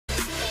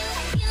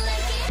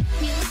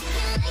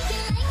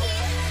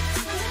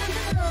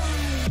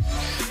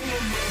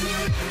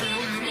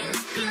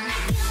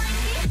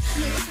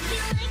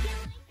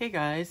Hey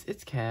guys,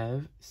 it's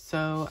Kev.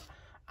 So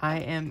I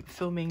am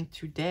filming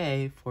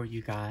today for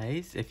you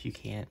guys, if you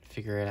can't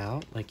figure it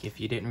out. Like if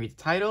you didn't read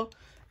the title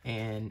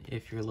and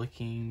if you're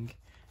looking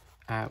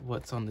at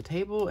what's on the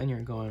table and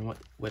you're going,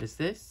 what is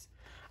this?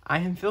 I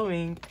am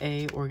filming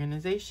a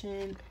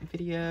organization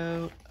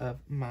video of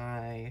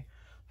my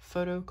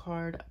photo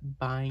card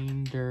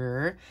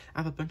binder. I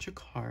have a bunch of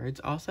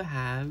cards. I also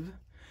have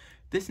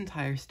this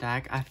entire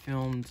stack. I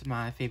filmed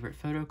my favorite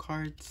photo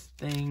cards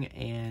thing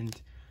and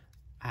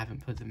I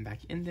haven't put them back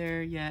in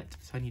there yet,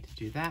 so I need to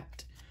do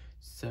that.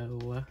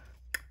 So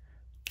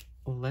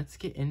let's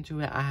get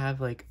into it. I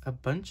have like a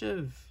bunch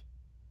of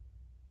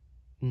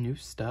new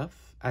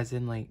stuff, as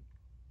in like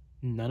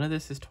none of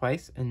this is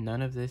Twice and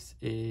none of this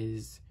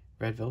is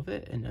Red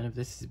Velvet and none of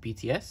this is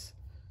BTS.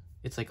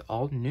 It's like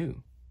all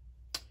new.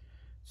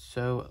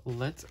 So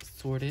let's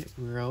sort it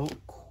real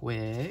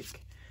quick.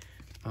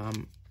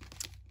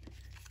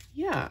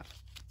 Yeah,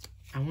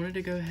 I wanted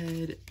to go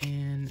ahead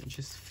and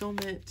just film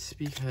it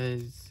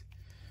because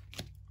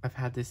I've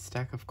had this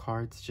stack of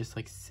cards just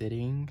like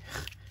sitting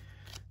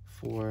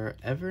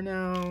forever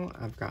now.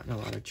 I've gotten a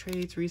lot of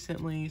trades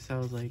recently, so I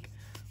was like,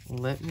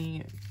 let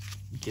me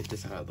get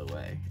this out of the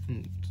way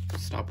and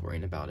stop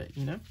worrying about it,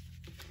 you know?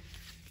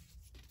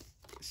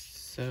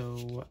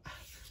 So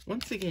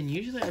once again,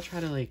 usually I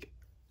try to like,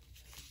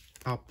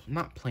 I'll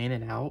not plan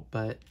it out,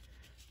 but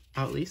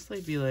I'll at least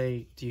like be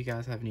like, do you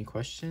guys have any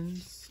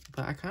questions?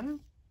 But I kind of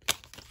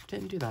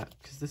didn't do that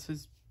because this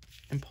was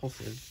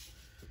impulsive.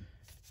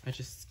 I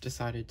just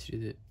decided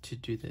to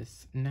do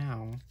this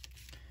now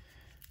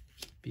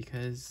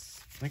because,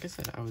 like I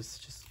said, I was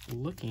just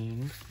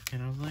looking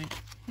and I was like,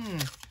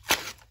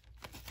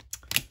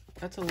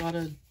 that's a lot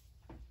of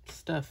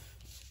stuff.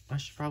 I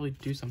should probably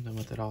do something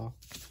with it all.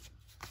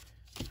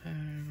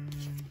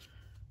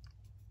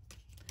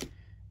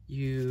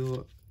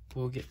 You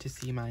will get to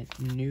see my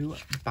new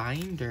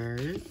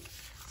binders.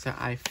 So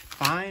I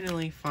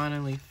finally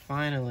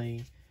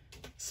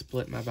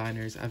split my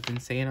binders. I've been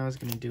saying I was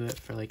gonna do it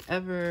for like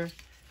ever.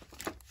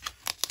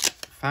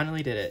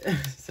 Finally did it.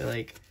 So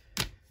like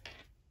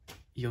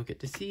you'll get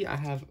to see I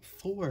have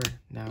 4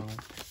 now.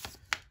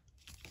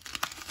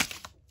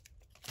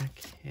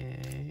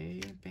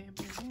 Okay, bam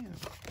bam bam.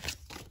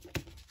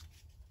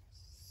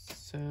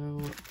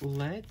 So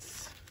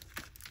let's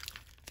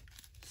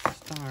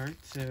start.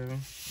 So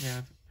we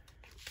have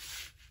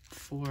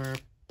 4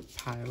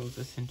 piles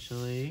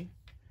essentially.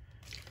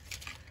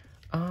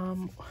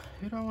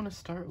 Who do I want to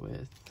start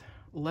with?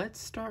 Let's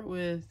start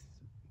with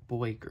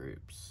boy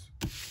groups.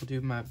 We'll do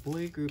my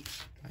boy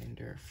groups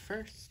binder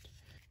first.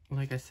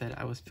 Like I said,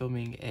 I was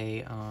filming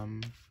a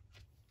I'm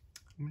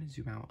gonna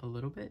zoom out a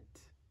little bit.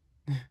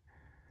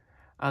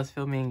 I was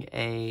filming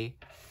a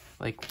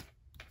like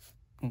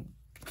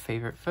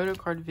favorite photo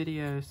card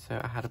video,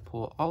 so I had to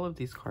pull all of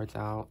these cards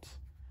out,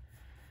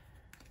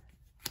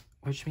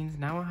 which means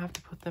now I have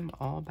to put them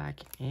all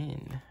back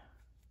in.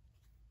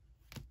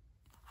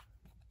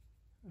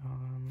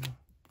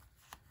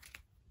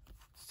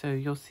 So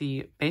you'll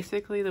see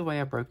basically the way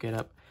I broke it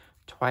up.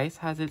 Twice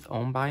has its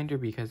own binder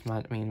because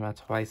my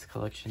Twice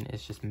collection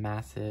is just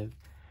massive.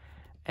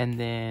 And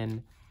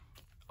then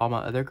all my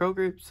other girl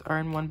groups are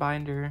in one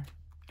binder.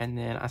 And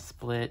then I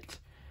split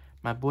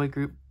my boy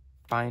group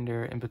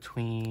binder in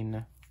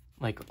between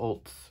like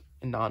ults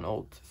and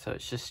non-ults. So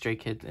it's just Stray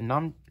Kids and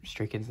Namjoon.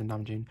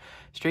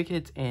 Stray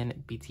Kids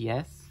and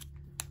BTS.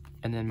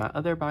 And then my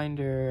other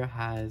binder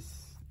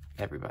has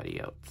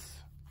everybody else.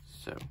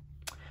 So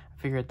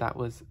I figured that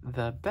was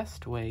the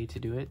best way to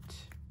do it.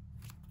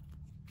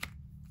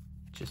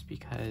 Just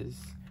because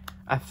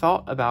I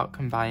thought about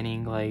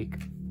combining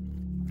like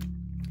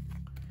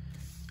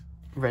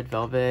Red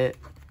Velvet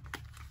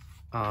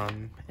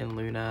and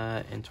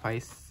Luna and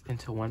Twice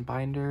into one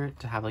binder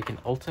to have like an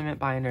ultimate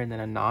binder and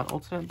then a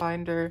non-ultimate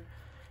binder,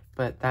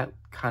 but that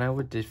kind of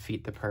would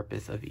defeat the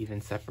purpose of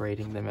even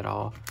separating them at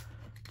all,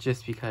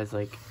 just because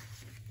like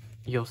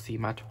you'll see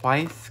my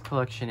Twice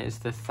collection is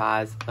the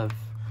size of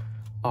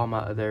all my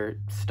other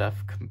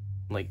stuff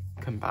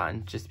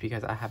combined, just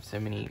because I have so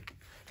many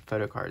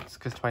photo cards,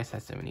 because Twice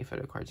has so many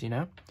photo cards, you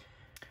know?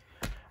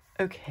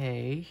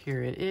 Okay,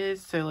 here it is.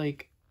 So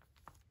like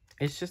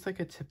it's just like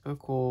a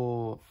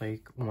typical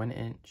like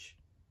 1-inch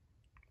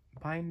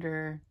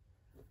binder.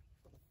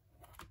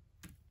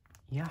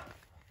 Yeah,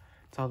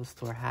 that's all the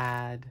store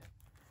had.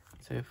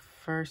 So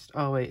first,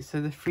 oh wait,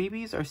 so the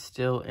freebies are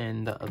still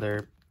in the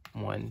other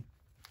one,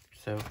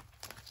 so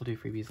we'll do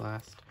freebies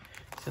last.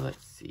 So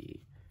let's see,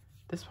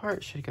 this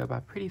part should go by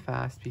pretty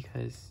fast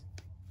because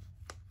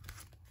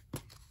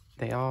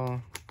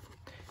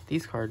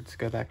these cards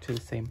go back to the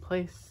same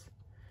place.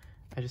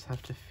 I just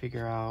have to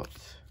figure out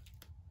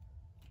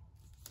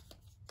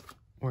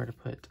where to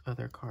put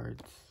other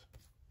cards.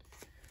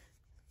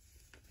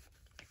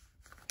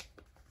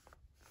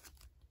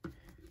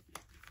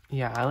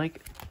 Yeah, I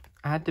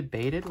had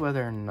debated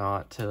whether or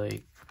not to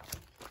like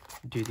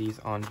do these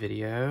on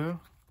video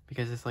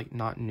because it's like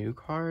not new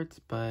cards,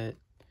 but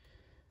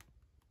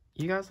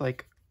you guys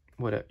like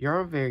you're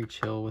all very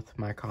chill with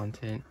my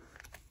content.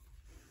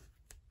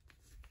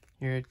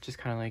 You're just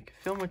kind of like,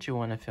 film what you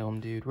want to film,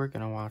 dude. We're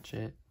gonna watch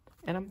it.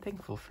 And I'm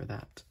thankful for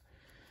that.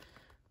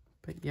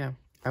 But yeah,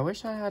 I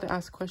wish I had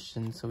asked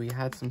questions so we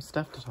had some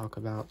stuff to talk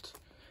about.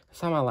 That's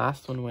how my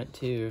last one went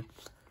too.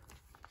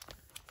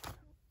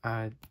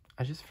 I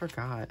just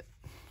forgot.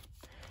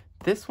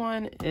 This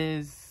one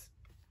is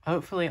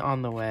hopefully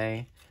on the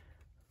way.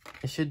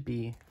 It should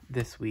be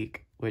this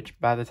week, which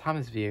by the time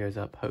this video is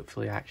up,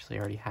 hopefully I actually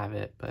already have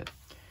it, but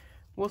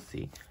we'll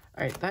see.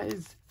 Alright, that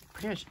is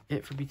pretty much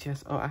it for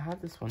BTS. Oh, I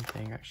have this one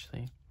thing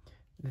actually.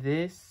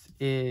 This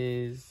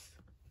is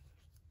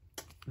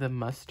the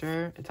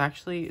muster. It's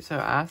actually, so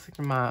I asked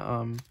in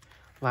my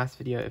last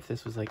video if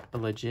this was like a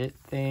legit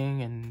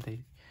thing, and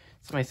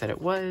somebody said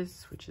it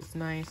was, which is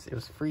nice. It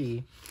was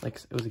free, like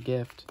it was a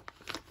gift,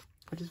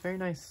 which is very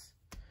nice.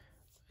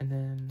 And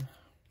then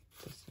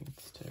this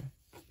needs to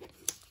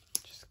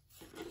just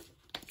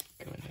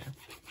go in there.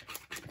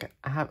 Okay,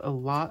 I have a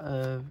lot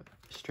of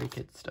Stray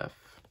Kids stuff,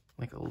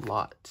 like a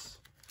lot.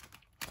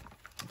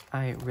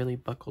 I really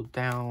buckled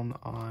down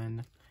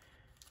on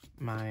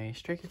my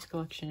Stray Kids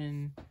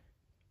collection.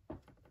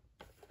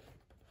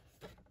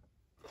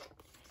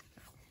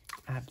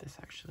 I have this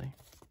actually.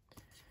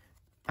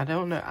 I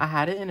don't know, I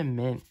had it in a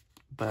mint,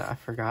 but I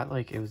forgot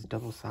like it was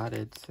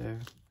double-sided, so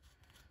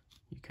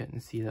you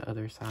couldn't see the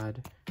other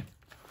side.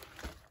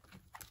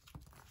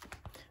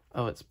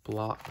 Oh, it's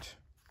blocked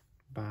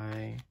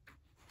by,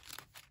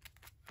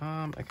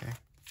 okay.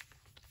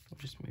 We'll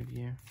just move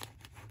you.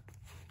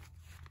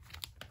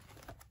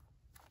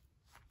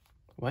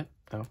 What?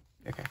 Oh,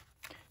 okay.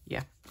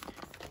 Yeah.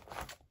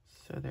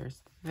 So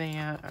there's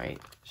that. Alright,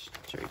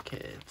 Stray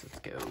Kids, let's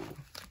go.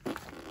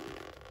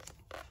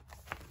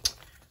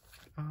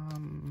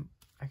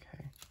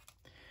 Okay.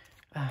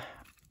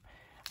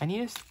 I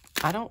need to,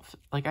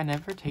 I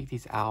never take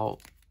these out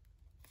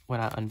when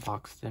I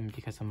unbox them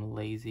because I'm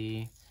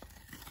lazy.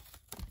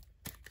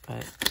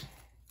 But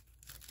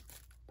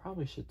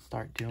probably should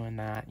start doing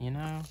that, you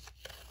know?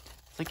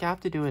 It's like I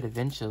have to do it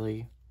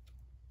eventually.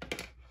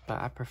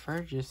 But I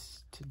prefer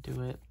just to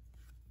do it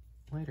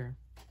later.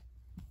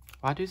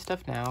 Why do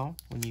stuff now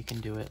when you can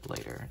do it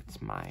later?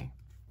 It's my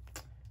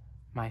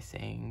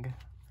saying.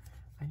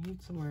 I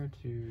need somewhere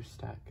to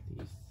stack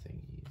these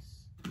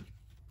thingies.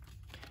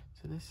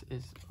 So this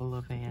is a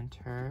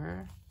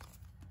Levanter.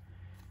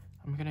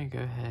 I'm gonna go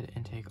ahead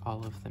and take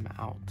all of them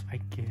out, I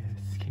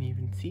guess. Can you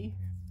even see?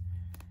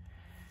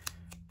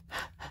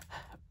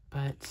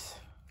 But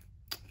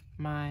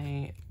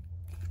my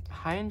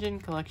high engine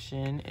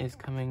collection is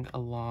coming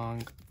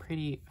along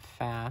pretty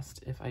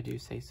fast, if I do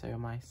say so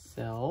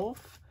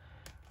myself.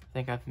 I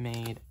think I've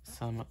made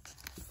some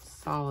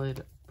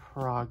solid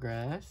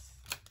progress.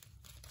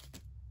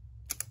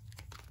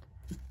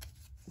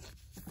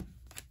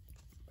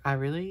 I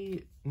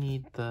really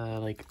need the,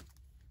 like,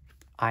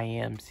 I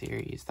Am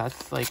series.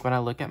 That's, like, when I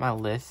look at my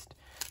list,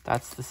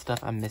 that's the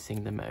stuff I'm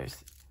missing the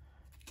most.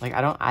 Like,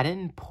 I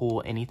didn't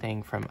pull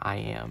anything from I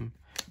Am,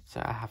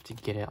 so I have to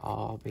get it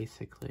all,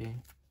 basically.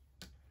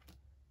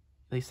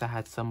 At least I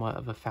had somewhat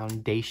of a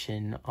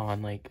foundation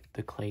on, like,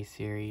 the Clay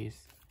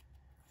series.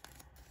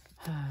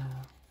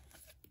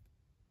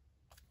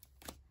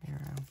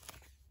 Mirror.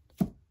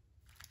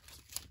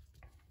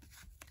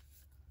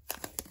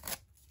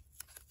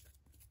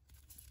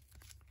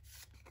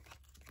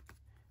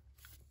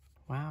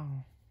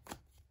 Wow.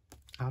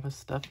 Out of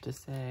stuff to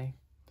say.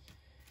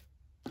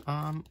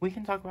 We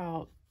can talk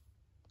about,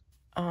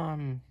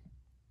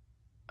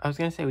 I was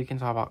gonna say we can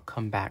talk about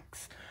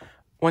comebacks.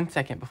 1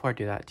 second before I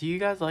do that. Do you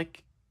guys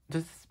like,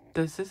 does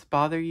this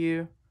bother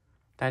you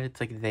that it's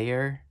like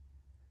there?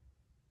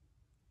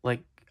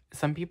 Like,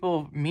 some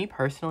people, me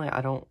personally,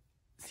 I don't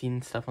see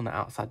stuff on the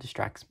outside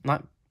distracts,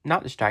 not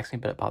distracts me,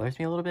 but it bothers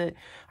me a little bit.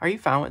 Are you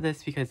fine with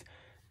this? Because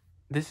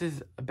this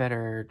is a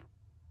better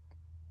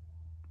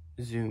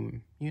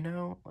zoom, you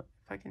know? If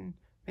I can,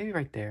 maybe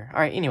right there. All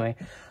right, anyway,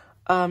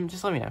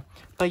 just let me know.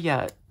 But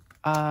yeah,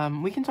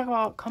 we can talk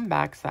about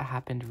comebacks that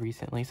happened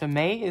recently. So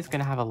May is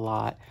gonna have a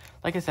lot.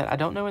 Like I said, I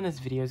don't know when this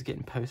video is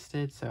getting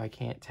posted, so I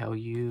can't tell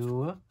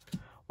you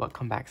what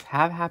comebacks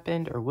have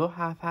happened or will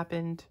have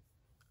happened.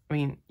 I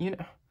mean, you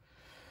know,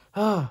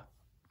 I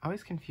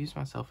always confuse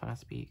myself when I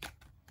speak.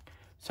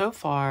 So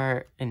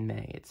far in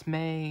May, it's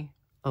May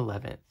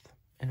 11th,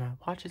 and my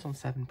watch is on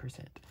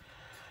 7%.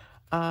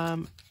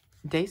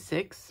 Day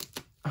 6,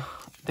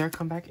 their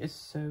comeback is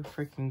so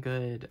freaking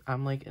good.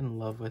 I'm, like, in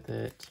love with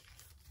it.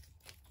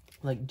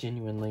 Like,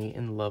 genuinely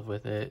in love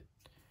with it.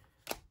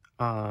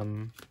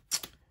 Who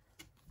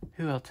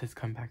else has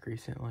come back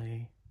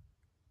recently?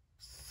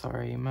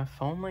 Sorry, my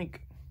phone,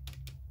 like,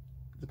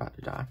 is about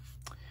to die.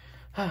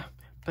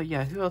 But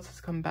yeah, who else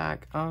has come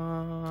back?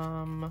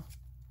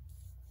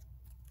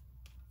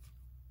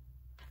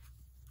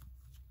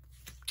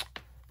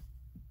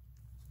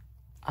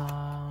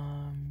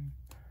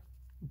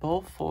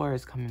 Bowl 4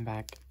 is coming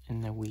back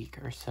in a week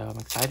or so. I'm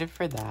excited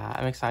for that.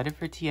 I'm excited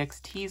for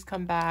TXT's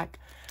comeback.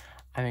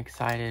 I'm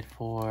excited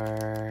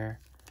for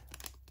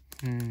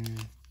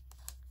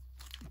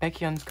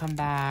Baekhyun's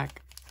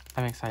comeback.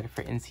 I'm excited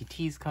for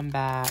NCT's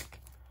comeback.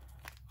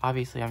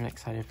 obviously I'm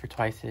excited for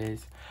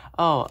Twice's.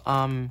 Oh,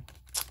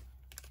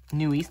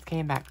 New East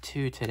came back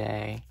too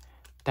today.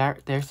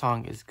 Their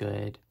song is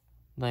good.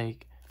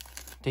 Like,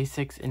 Day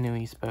 6 and New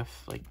East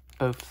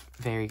both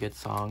very good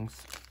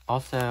songs.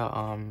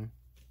 Also,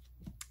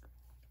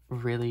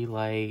 really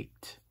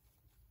liked,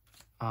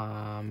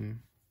 like,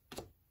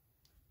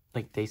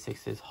 Day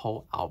 6's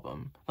whole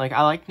album. Like,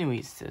 I like New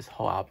East's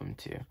whole album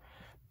too.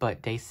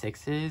 But Day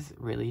 6's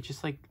really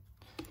just, like,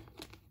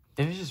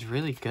 it was just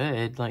really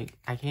good. Like,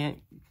 I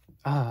can't,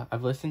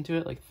 I've listened to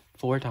it, like,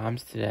 4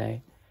 times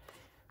today.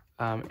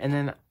 And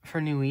then for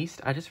New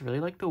East, I just really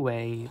like the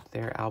way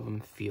their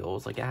album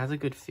feels. Like, it has a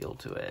good feel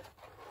to it.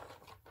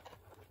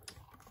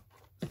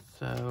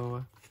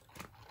 So,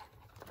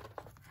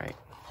 alright,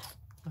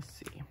 let's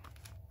see.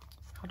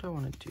 How do I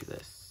want to do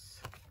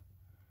this?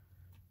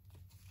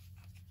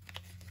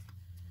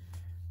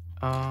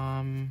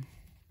 Trying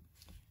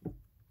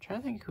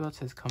to think who else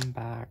has come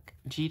back.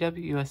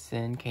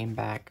 GWSN came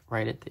back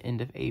right at the end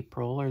of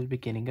April or the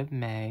beginning of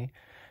May.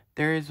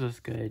 Theirs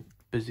was good.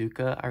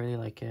 Bazooka, I really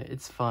like it.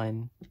 It's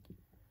fun.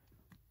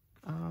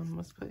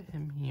 Let's put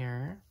him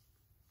here.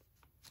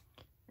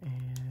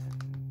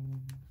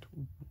 And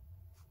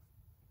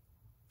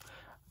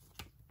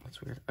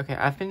that's weird. Okay,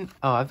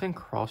 I've been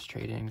cross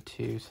trading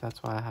too, so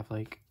that's why I have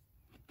like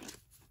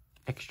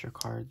extra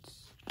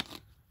cards.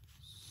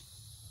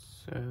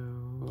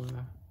 So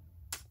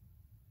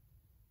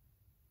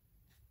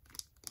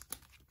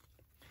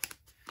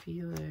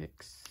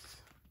Felix.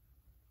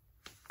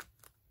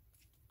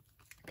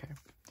 Okay.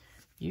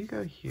 You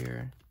go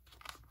here.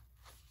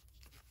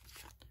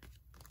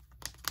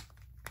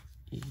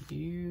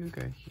 You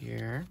go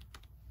here.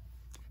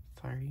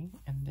 Sorry.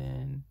 And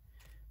then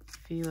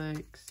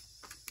Felix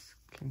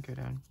can go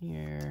down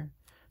here.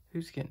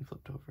 Who's getting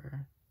flipped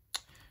over?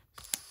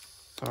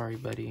 Sorry,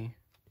 buddy.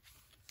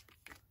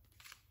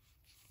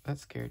 That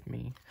scared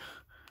me.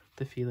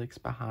 The Felix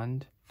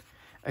behind.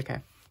 Okay.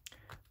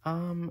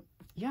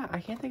 Yeah, I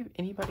can't think of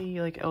anybody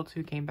like else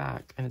who came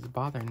back, and it's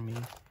bothering me.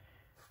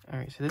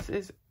 Alright, so this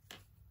is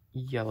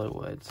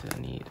Yellowwood, so I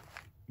need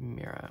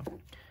Miro.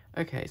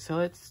 Okay, so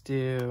let's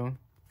do...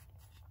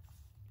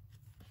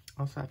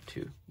 I also have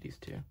these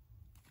two.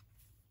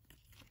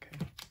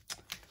 Okay.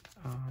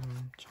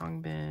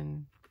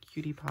 Changbin,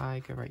 Cutie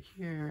Pie, go right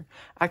here.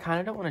 I kind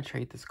of don't want to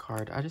trade this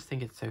card. I just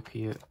think it's so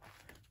cute,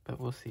 but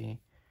we'll see.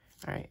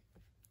 Alright.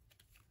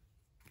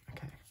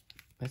 Okay,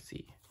 let's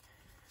see.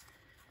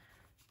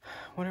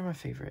 What are my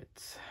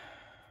favorites?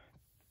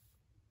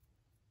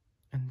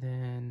 And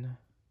then...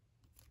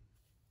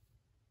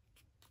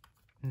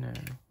 No,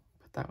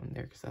 put that one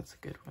there because that's a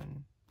good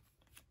one.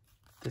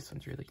 This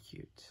one's really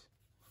cute.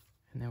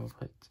 And then we'll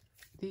put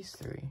these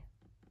 3.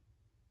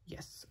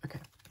 Yes, okay.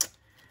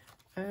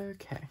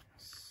 Okay,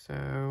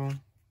 so...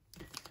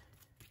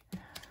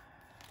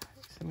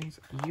 that means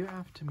you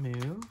have to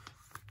move.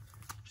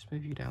 Just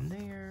move you down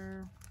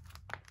there.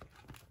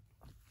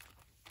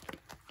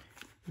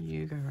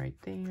 You go right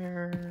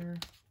there.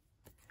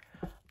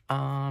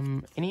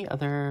 Any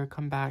other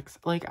comebacks?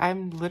 Like,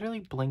 I'm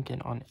literally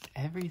blinking on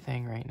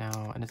everything right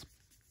now, and it's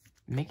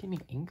making me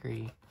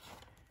angry.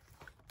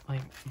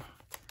 Like,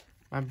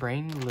 my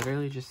brain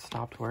literally just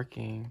stopped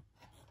working.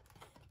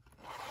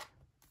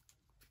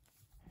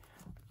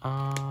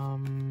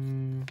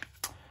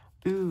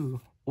 Ooh,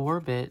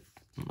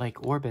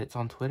 Orbits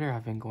on Twitter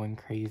have been going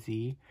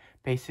crazy.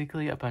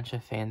 Basically, a bunch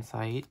of fan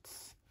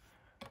sites,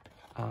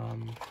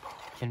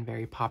 and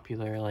very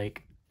popular,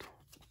 like,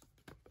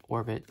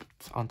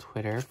 Orbits on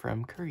Twitter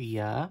from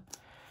Korea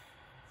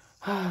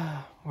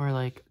were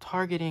like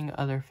targeting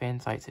other fan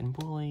sites and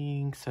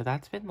bullying, so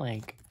that's been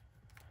like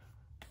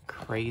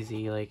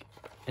crazy. Like,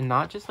 and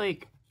not just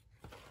like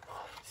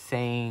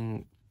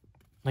saying,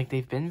 like,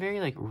 they've been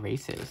very like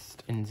racist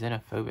and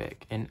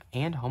xenophobic and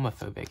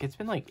homophobic. It's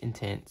been like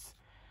intense.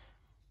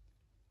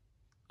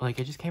 Like,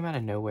 it just came out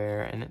of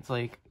nowhere, and it's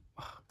like,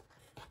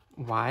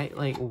 why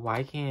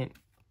can't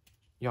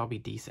y'all be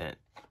decent?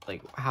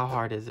 Like, how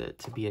hard is it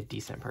to be a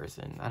decent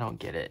person? I don't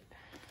get it.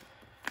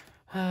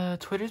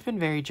 Twitter's been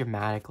very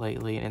dramatic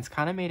lately, and it's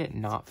kind of made it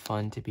not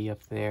fun to be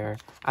up there.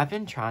 I've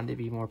been trying to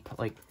be more,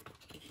 like,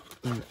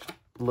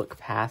 look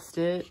past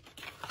it.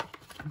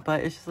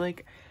 But it's just,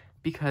 like,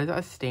 because I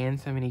stay in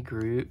so many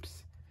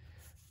groups,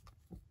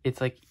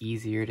 it's, like,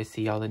 easier to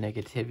see all the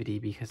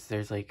negativity because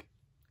there's, like,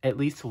 at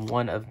least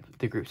one of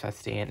the groups I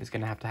stay in is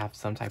going to have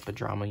some type of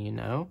drama, you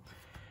know?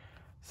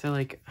 So,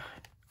 like...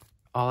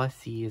 all I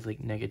see is, like,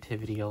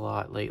 negativity a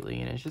lot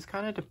lately, and it's just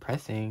kind of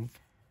depressing,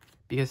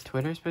 because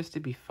Twitter's supposed to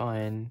be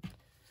fun,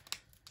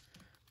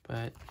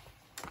 but,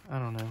 I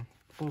don't know,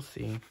 we'll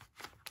see.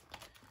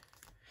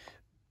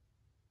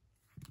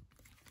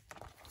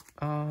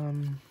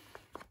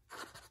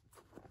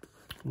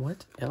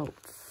 What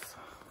else?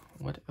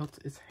 What else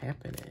is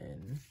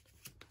happening?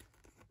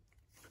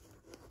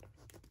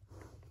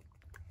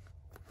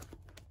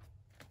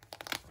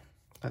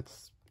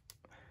 That's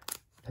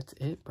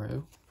it,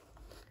 bro.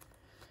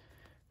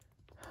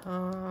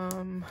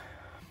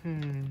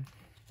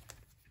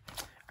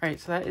 Alright,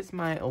 so that is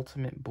my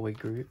ultimate boy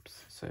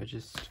groups. So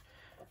just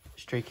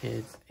Stray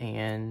Kids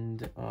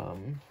and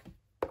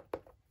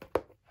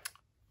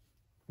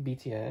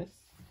BTS.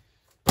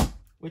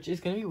 Which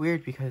is gonna be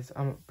weird because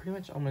I'm pretty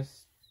much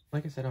almost,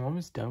 like I said, I'm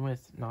almost done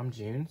with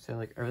Namjoon. So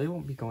like I really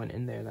won't be going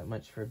in there that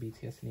much for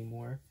BTS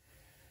anymore.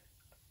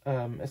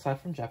 Aside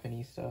from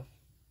Japanese stuff.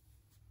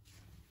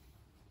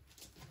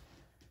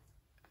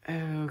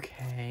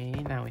 Okay,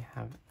 now we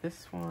have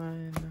this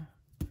one.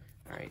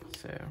 Alright,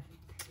 so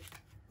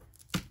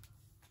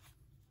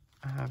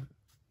I have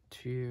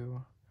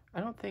two.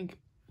 I don't think,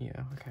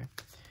 yeah, okay.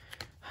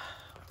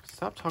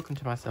 Stop talking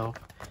to myself.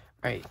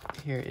 Alright,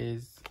 here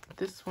is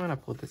this one. I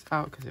pulled this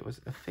out because it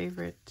was a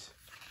favorite.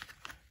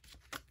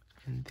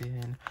 And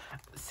then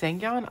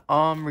Sangyeon.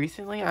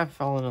 Recently I've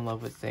fallen in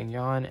love with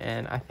Sangyeon,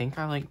 and I think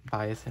I like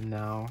bias him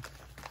now,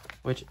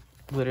 which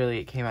literally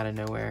it came out of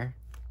nowhere.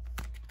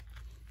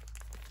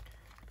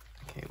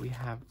 Okay, we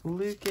have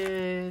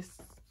Lucas.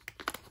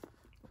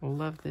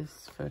 Love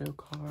this photo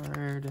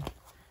card.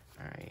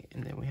 Alright,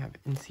 and then we have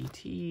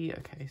NCT.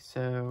 Okay,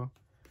 so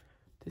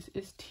this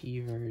is T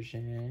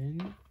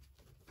version.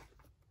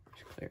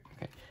 Clear.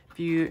 Okay.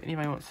 If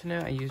anybody wants to know,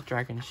 I use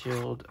Dragon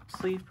Shield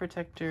sleeve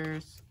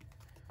protectors.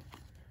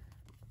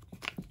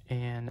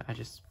 And I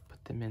just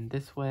put them in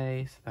this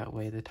way, so that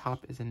way the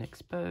top isn't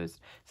exposed.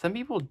 Some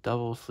people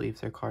double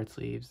sleeves their card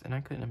sleeves, and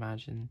I couldn't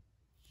imagine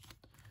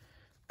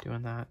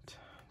doing that.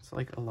 It's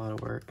like a lot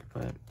of work,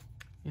 but,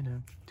 you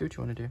know, do what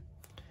you want to do.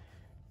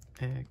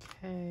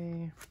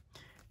 Okay.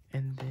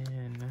 And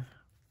then,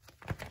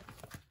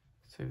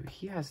 so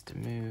he has to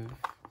move.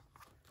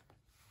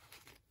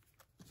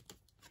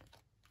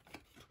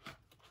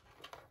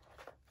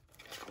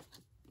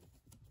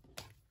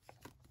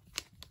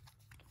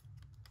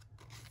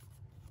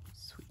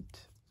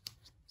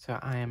 So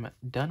I am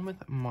done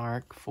with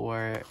Mark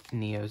for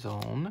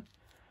Neozone,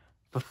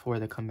 before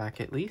the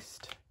comeback at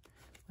least.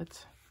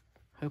 Let's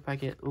hope I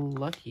get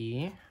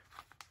lucky.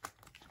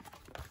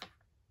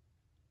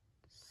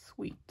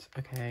 Sweet,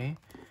 okay.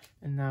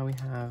 And now we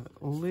have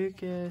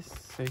Lucas,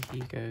 so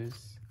he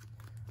goes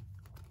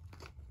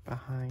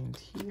behind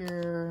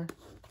here.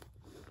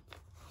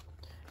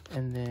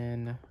 And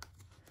then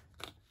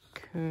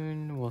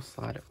Kun will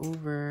slide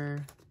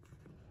over.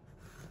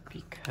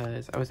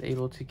 Because I was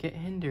able to get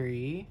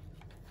Hindari.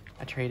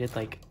 I traded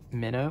like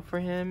Minnow for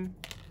him.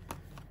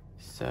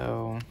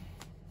 So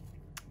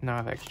now I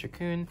have extra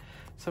Kun.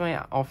 Somebody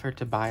offered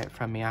to buy it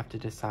from me. I have to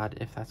decide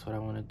if that's what I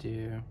want to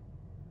do.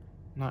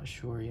 Not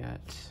sure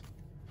yet.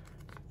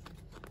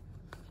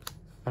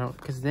 I don't,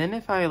 because then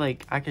if I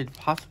could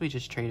possibly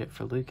just trade it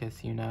for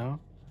Lucas, you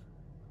know?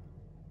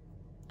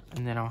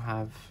 And then I'll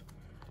have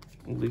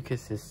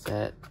Lucas's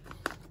set.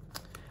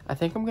 I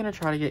think I'm going to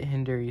try to get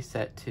Hindari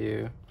set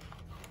too.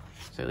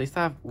 So at least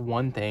I have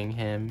one thing,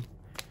 him.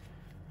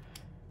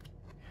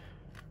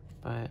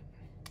 But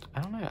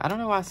I don't know. I don't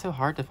know why it's so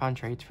hard to find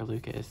trades for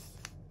Lucas.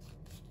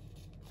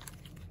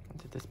 I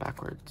did this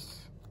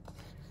backwards.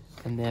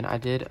 And then I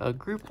did a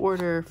group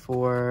order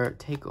for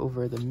Take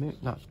Over the Moon.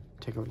 Not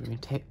Take Over the Moon.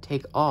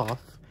 Take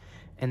Off.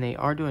 And they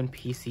are doing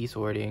PC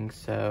sorting.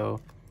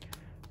 So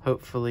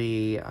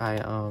hopefully I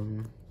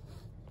can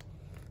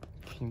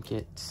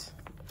get...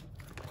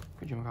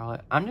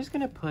 I'm just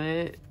gonna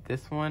put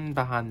this one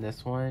behind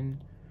this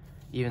one,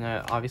 even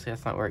though obviously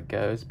that's not where it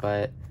goes,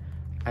 but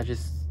I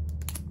just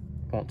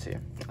want to.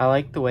 I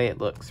like the way it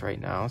looks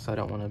right now, so I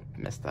don't want to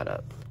mess that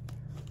up.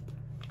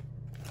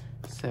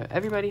 So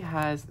everybody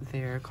has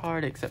their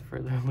card except for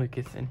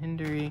Lucas and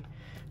Hindari,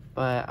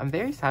 but I'm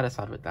very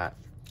satisfied with that.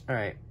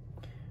 Alright,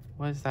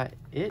 was that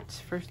it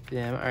for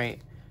them?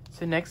 Alright,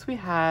 so next we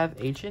have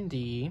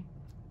H&D.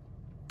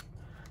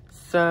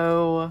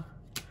 So...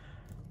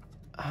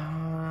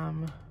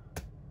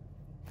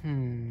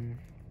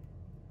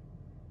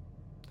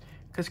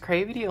 because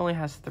Cravity only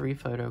has 3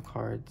 photo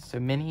cards, so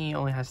Minhee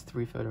only has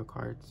 3 photo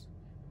cards.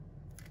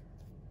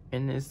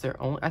 And is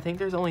there only, I think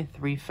there's only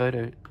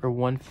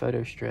 1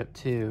 photo strip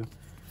too.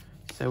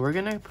 So we're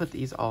gonna put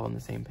these all on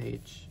the same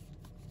page.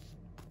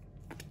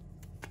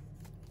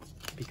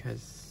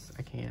 Because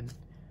I can.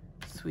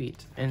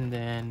 Sweet. And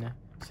then,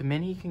 so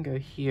Minhee can go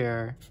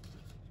here.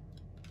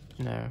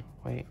 No,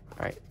 wait,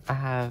 alright. I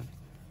have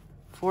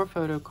 4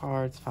 photo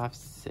cards, 5,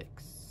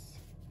 6,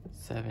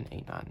 7,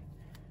 8, 9.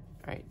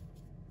 Alright.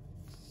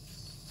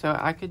 So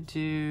I could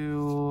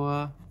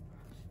do...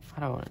 how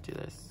do I want to do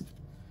this?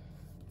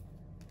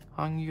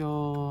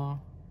 Hangul.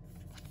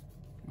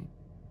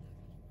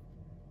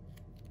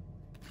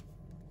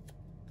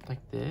 Like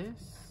this?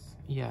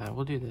 Yeah,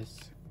 we'll do this.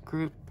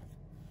 Group.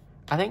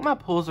 I think my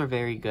pulls are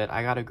very good.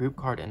 I got a group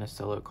card and a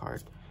solo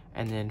card.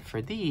 And then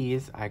for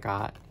these, I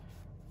got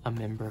a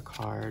member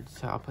card.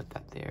 So I'll put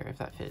that there if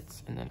that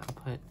fits. And then I'll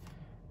put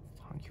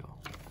Hangul.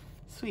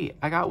 Sweet.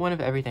 I got one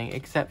of everything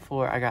except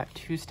for I got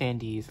 2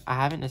 standees. I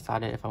haven't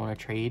decided if I want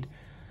to trade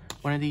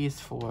one of these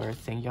for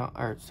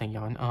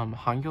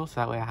Hangul, so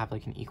that way I have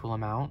like an equal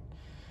amount.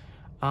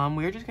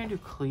 We're just gonna do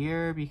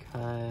clear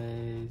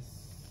because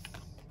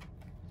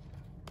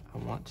I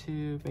want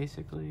to,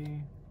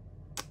 basically.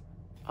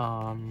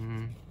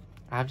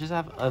 I just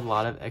have a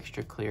lot of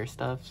extra clear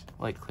stuff,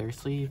 like clear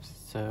sleeves,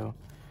 so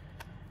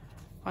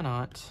why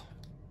not?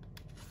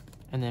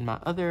 And then my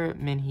other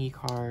Minhee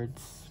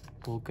cards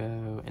will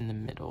go in the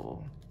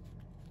middle.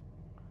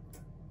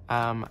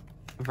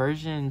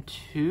 Version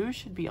 2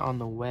 should be on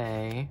the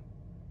way.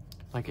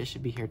 Like, it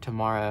should be here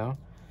tomorrow.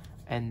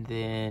 And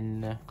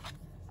then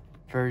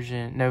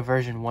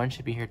version 1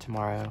 should be here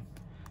tomorrow.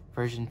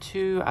 Version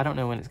 2, I don't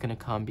know when it's gonna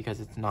come because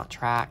it's not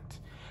tracked.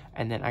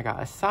 And then I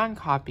got a signed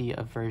copy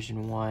of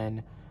version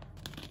 1,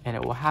 and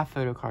it will have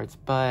photo cards,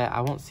 but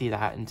I won't see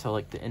that until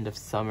like the end of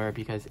summer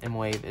because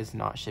M-Wave is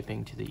not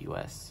shipping to the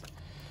US.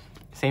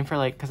 Same for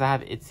like, cause I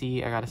have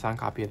Itsy, I got a signed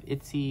copy of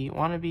Itsy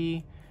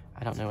Wannabe.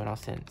 I don't know when I'll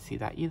see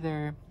that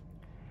either.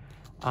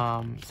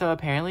 So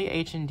apparently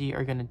H&D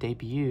are gonna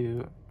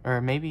debut, or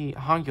maybe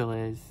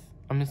Hangul is,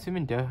 I'm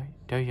assuming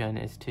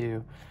Dohyun is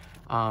too,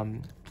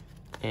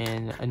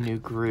 in a new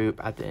group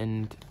at the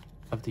end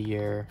of the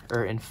year,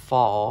 or in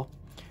fall.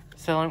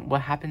 So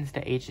what happens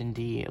to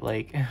H&D?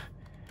 Like,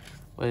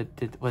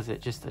 was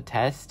it just a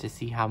test to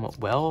see how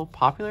well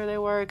popular they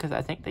were? Because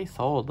I think they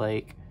sold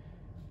like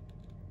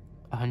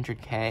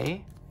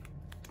 100K.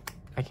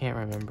 I can't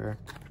remember.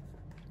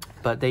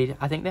 But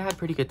I think they had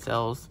pretty good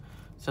sales.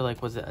 So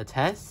like, was it a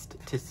test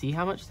to see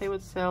how much they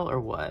would sell or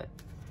what?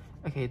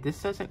 Okay,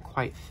 this doesn't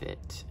quite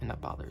fit, and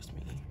that bothers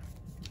me.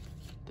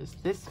 Does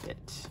this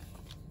fit?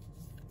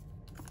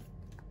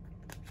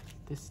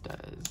 This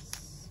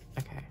does.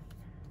 Okay.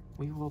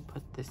 We will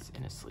put this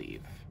in a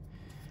sleeve.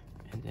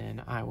 And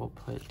then I will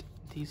put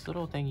these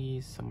little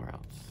thingies somewhere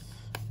else.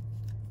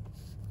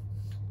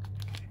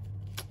 Okay.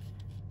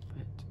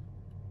 But,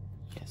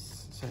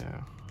 yes, so,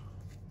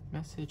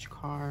 message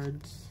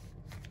cards.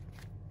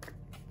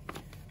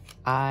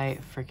 I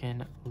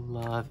freaking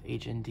love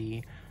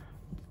H&D.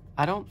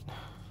 I don't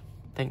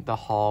think the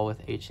haul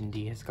with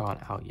H&D has gone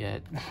out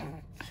yet.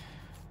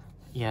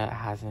 Yeah, it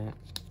hasn't.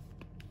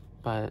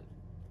 But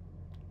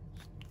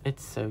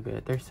it's so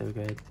good. They're so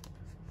good.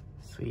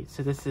 Sweet.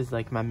 So this is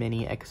like my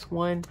mini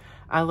X1.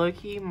 I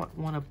low-key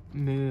want to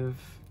move,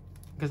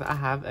 because I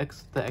have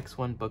the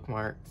X1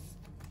 bookmarks.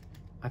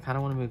 I kind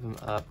of want to move them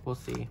up. We'll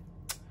see.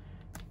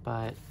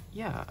 But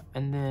yeah.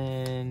 And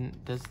then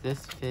does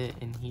this fit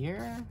in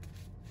here?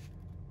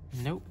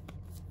 Nope.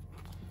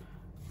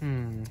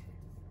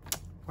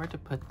 Where to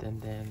put them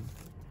then?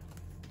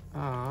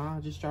 Ah, I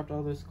just dropped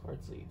all those card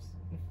sleeves.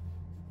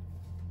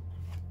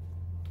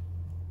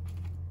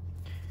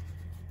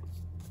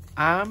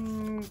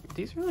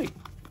 These are really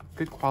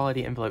good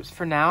quality envelopes.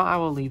 For now, I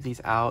will leave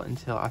these out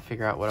until I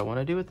figure out what I want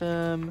to do with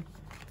them.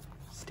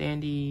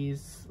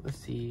 Standees. Let's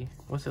see.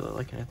 What's it look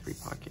like in a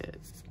 3-pocket?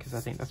 Because I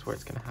think that's where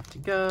it's going to have to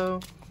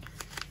go.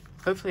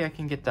 Hopefully I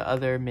can get the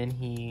other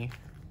Minhee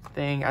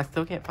thing. I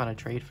still can't find a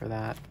trade for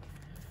that,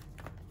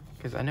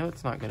 because I know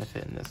it's not going to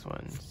fit in this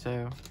one.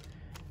 So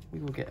we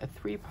will get a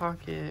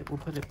 3-pocket. We'll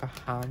put it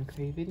behind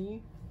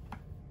Gravity.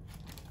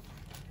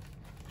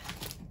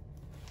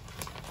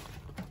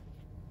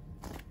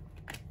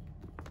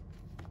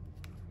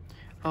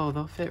 Oh,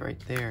 they'll fit right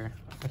there.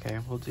 Okay,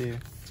 we'll do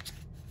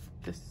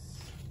this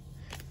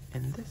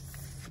and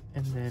this,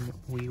 and then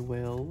we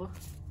will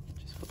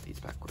just flip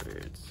these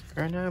backwards.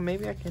 Or no,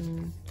 maybe I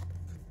can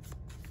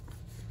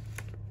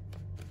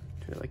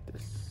do it like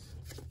this.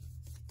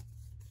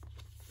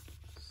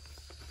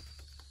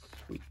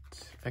 Sweet.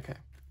 Okay.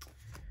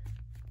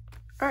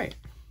 All right.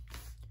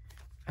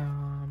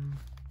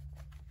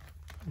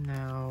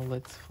 Now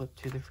let's flip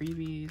to the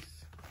freebies,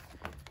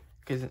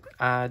 because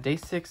day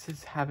 6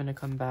 is having to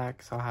come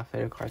back, so I'll have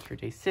photo cards for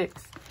day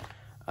 6.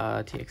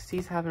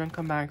 TXT's having to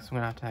come back, so I'm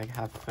gonna have to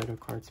have photo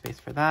card space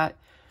for that.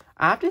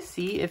 I have to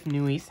see if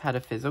New East had a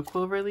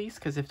physical release,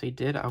 because if they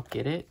did, I'll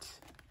get it.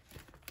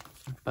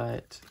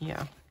 But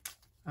yeah,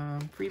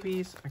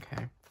 freebies.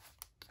 Okay,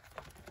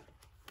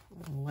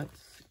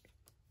 let's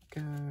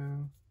go.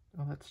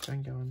 Oh, that's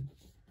Jungyeon.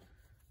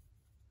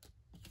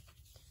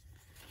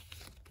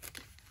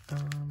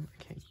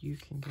 Okay, you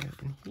can go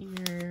in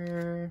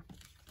here.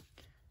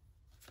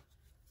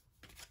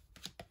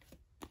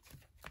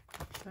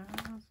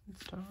 1,000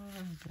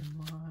 stars in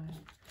my.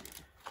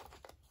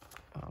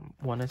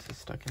 One is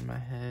stuck in my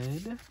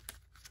head.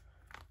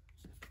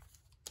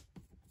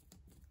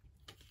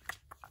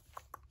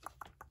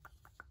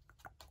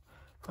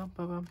 Bum,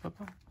 bum, bum, bum,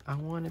 bum. I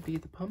want to be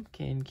the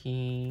Pumpkin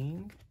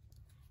King.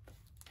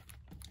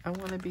 I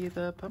want to be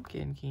the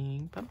Pumpkin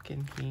King.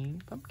 Pumpkin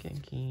King. Pumpkin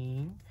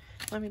King.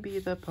 Let me be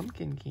the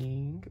Pumpkin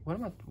King.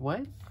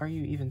 What are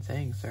you even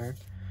saying, sir?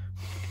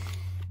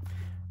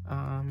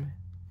 And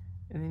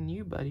then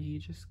you, buddy, you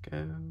just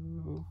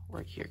go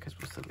right here, because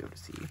we'll still be able to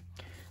see.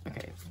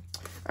 Okay.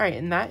 All right,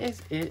 and that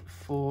is it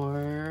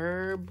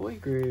for boy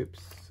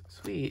groups.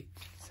 Sweet.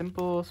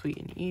 Simple, sweet,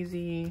 and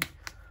easy.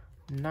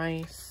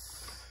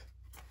 Nice.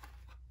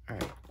 All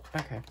right.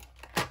 Okay.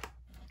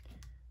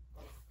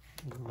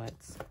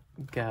 Let's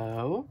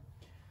go.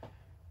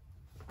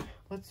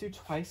 Let's do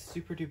twice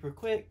super duper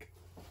quick.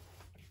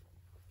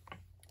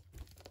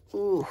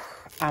 Ooh.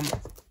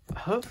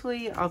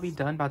 Hopefully I'll be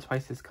done by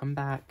Twice's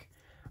comeback.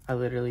 I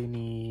literally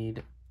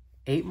need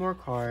 8 more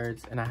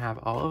cards, and I have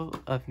all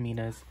of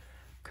Mina's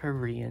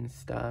Korean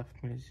stuff.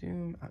 I'm gonna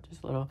zoom out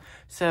just a little.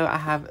 So I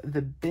have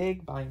the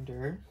big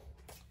binder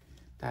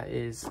that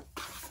is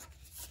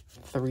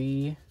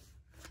 3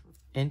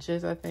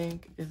 inches, I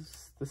think,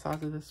 is the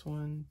size of this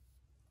one.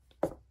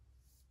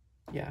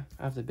 Yeah,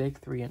 I have the big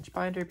 3-inch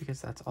binder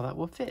because that's all that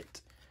will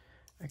fit.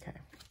 Okay,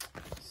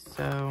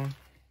 so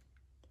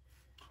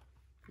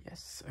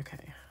yes,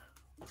 okay.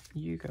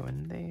 You go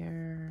in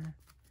there.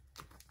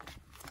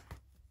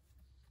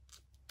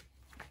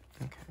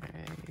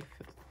 Okay,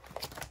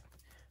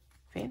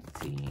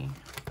 fancy.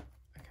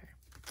 Okay,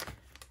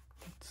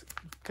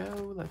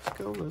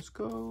 let's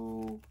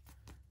go.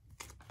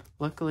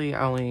 Luckily,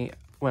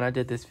 when I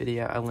did this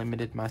video, I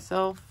limited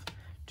myself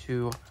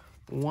to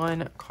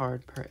 1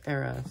 card per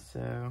era,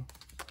 so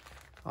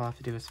all I have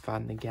to do is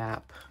find the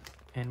gap,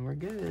 and we're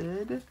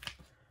good.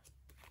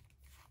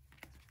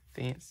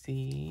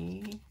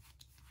 Fancy.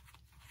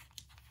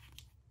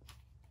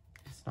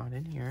 It's not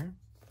in here.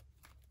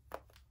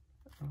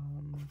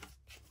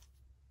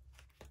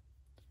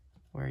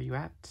 Where are you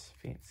at,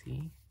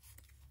 Fancy?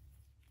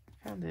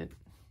 Found it.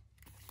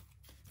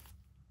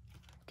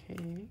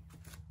 Okay.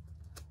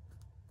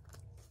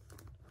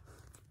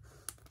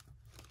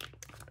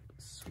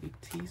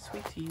 Sweetie,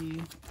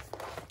 sweetie.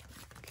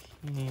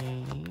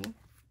 Okay.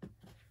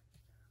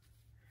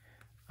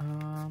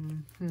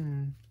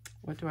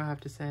 What do I have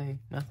to say?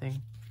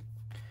 Nothing.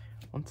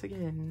 Once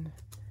again,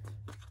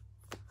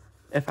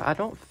 if I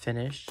don't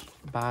finish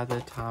by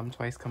the time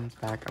Twice comes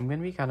back, I'm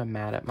gonna be kind of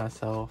mad at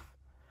myself.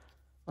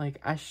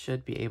 Like, I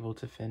should be able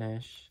to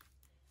finish.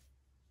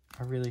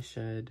 I really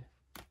should.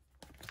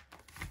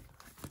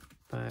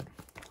 But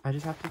I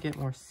just have to get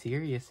more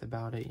serious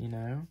about it, you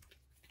know?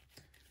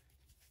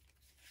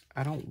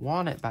 I don't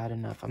want it bad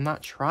enough. I'm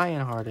not trying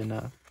hard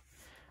enough.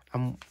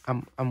 I'm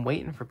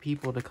waiting for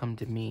people to come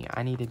to me.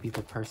 I need to be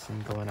the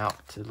person going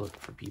out to look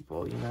for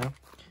people, you know?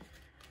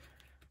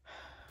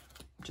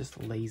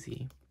 Just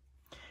lazy.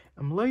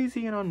 I'm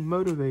lazy and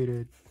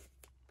unmotivated.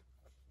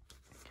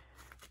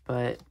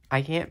 But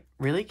I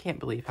really can't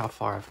believe how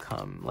far I've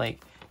come.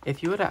 Like,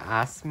 if you would have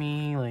asked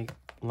me, like,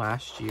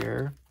 last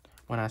year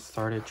when I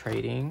started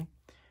trading,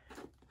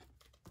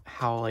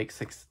 how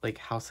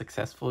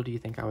successful do you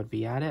think I would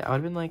be at it? I would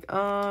have been like,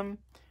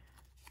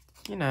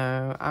 you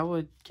know, I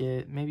would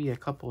get maybe a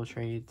couple of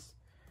trades.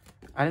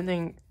 I didn't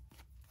think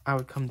I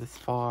would come this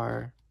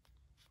far.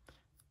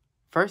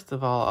 First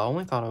of all, I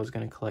only thought I was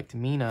going to collect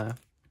Mina.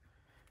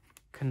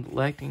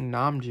 Collecting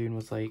Namjoon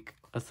was like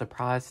a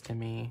surprise to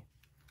me.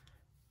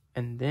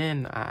 And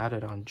then I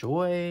added on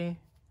Joy.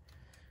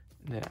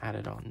 Then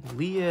added on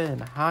Leah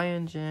and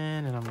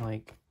Hyunjin. And I'm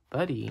like,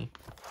 buddy,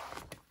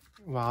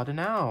 wilding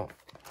out.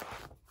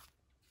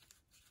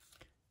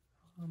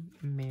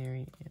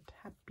 Merry and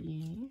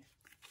happy.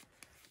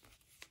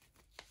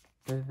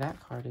 That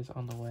card is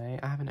on the way.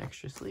 I have an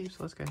extra sleeve, so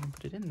let's go ahead and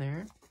put it in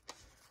there.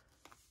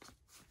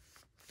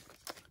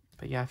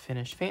 But yeah,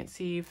 finish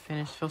Fancy,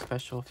 finish Feel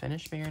Special,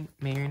 finish Merry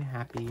and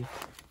Happy,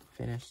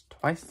 finish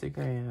Twice the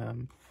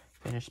Gram,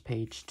 finish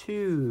page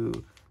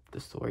 2, The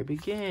Story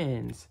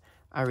Begins.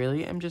 I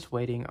really am just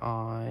waiting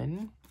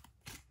on,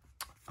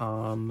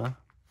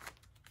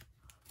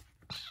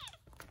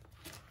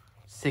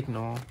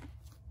 Signal.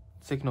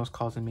 Signal's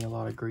causing me a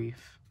lot of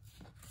grief.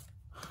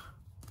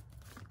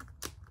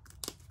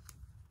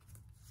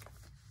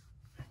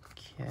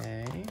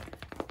 Okay.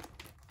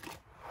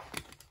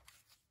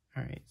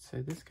 Alright,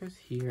 so this goes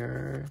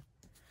here.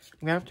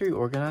 I'm gonna have to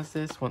reorganize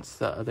this once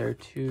the other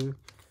 2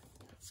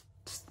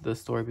 The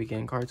Story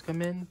Begin cards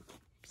come in.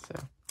 So,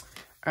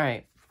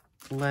 alright,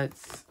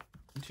 let's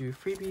do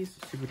freebies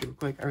super duper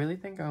quick. I really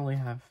think I only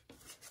have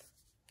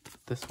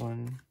this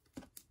one.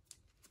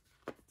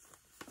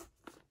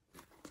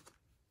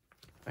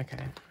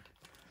 Okay.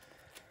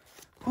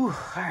 Whew,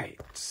 alright,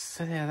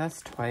 so yeah,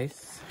 that's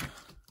Twice.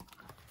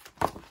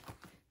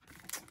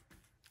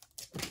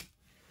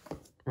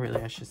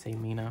 Really, I should say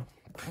Mina.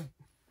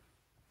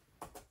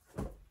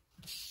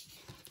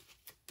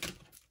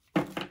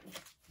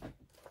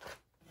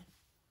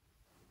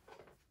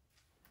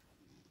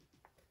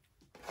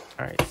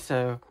 Alright,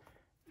 so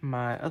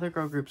my other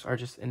girl groups are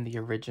just in the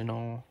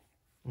original,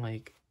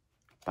 like,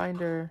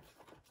 binder.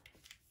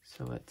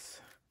 So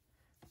let's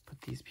put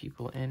these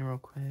people in real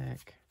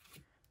quick.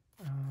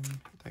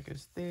 That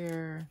goes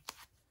there.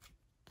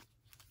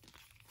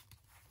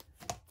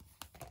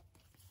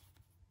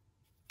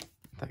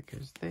 That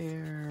goes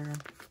there.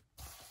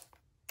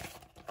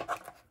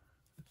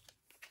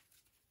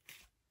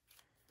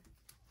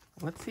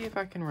 Let's see if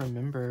I can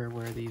remember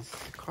where these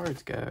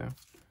cards go.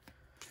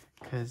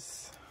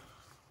 Because,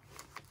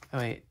 oh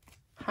wait,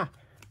 ha!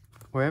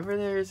 Wherever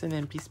there's an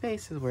empty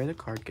space is where the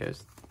card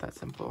goes. That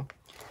simple.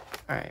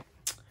 Alright,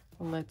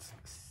 let's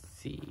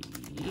see.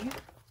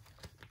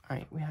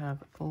 Alright, we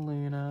have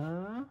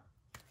Luna.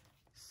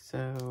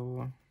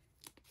 So,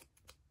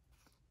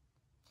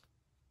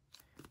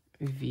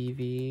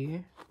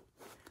 Vivi,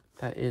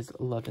 that is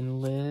Love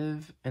and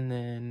Live, and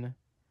then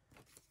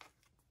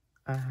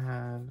I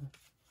have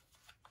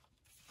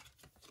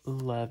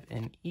Love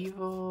and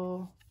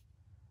Evil.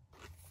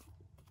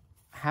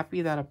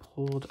 Happy that I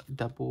pulled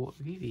double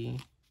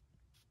Vivi.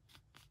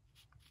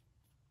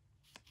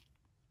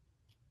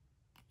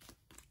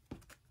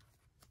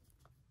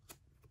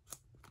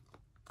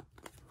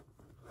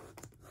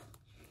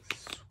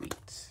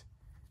 Sweet.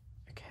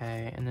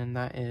 Okay, and then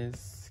that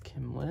is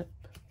Kim Lip.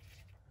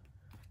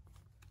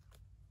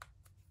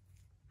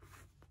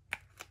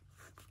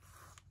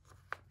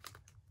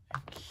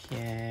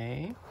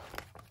 Okay.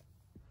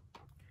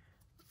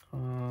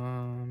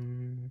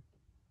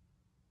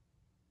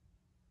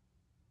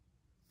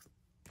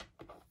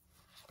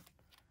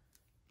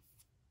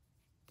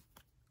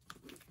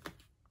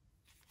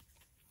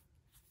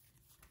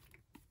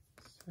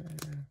 So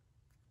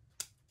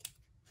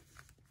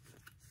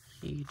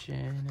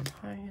Heejin and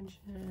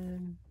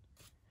Hyunjin.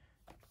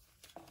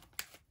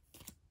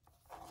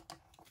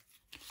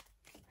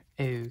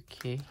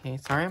 Okay,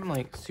 sorry I'm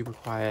like super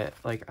quiet.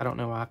 Like, I don't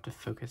know why I have to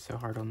focus so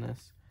hard on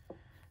this.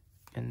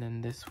 And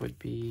then this would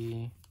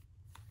be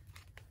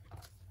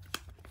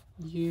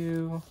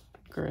you,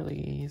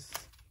 girlies.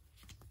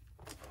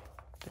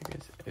 There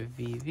goes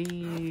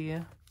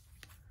VV.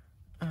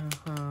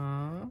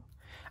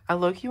 I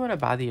low-key want to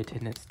buy the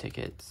attendance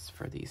tickets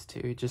for these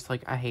two. Just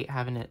like, I hate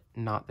having it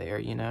not there,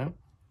 you know?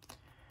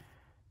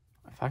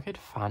 If I could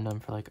find them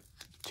for like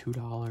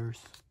 $2,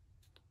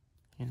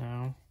 you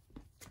know?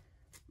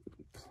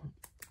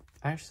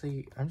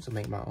 Actually, I'm just gonna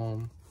make my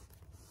own.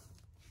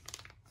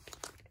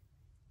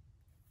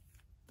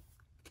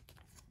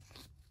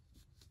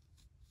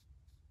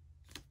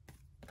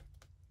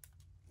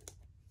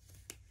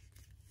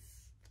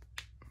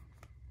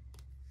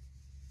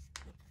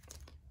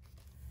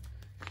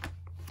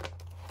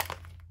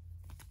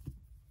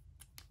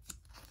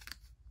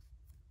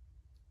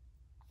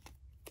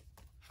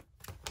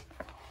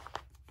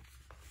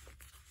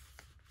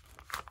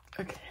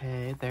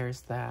 Okay,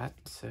 there's that.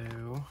 So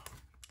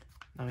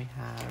now we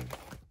have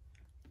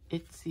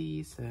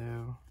Itzy.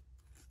 So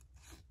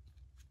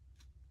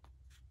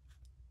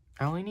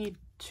I only need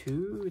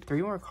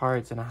 3 more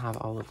cards and I have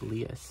all of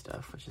Leah's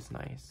stuff, which is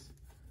nice.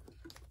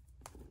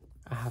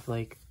 I have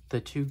like the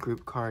 2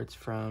 group cards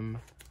from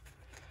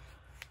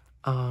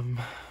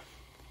Wannabe,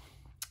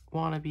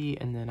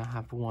 and then I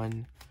have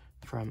 1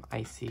 from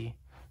Icy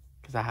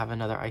because I have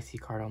another Icy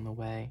card on the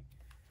way.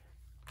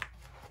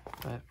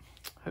 But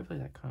hopefully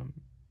that comes.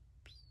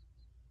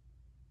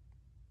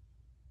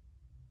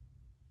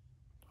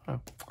 Oh,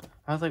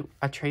 I was like,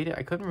 I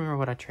couldn't remember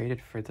what I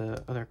traded for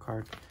the other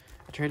card.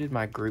 I traded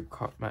my group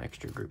card, my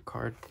extra group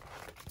card.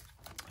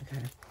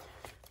 Okay,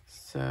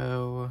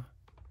 so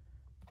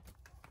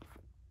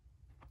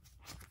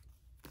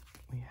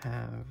we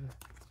have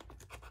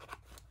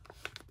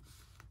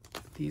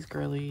these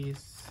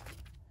girlies,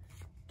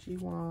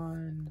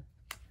 G1,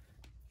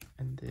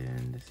 and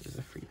then this is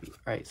a freebie. All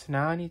right, so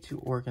now I need to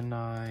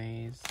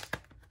organize.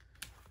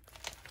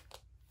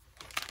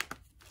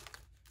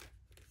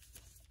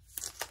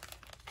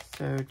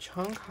 So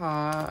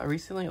Chungha, I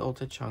recently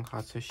ulted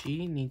Chungha, so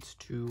she's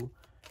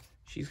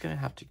gonna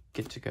have to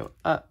get to go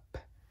up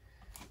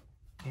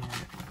and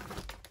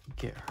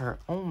get her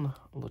own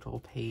little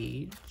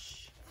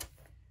page.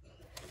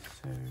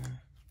 So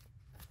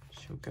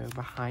she'll go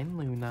behind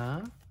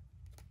Luna.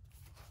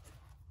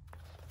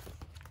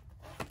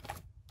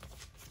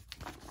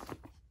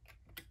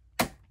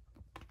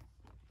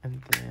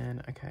 And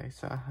then, okay,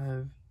 so I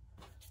have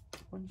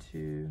 1,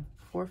 2,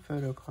 4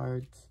 photo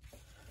cards.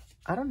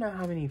 I don't know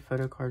how many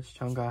photo cards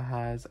Chungha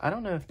has. I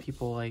don't know if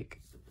people,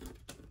 like,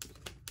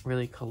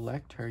 really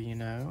collect her, you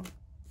know?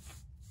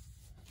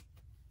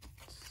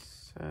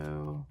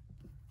 So,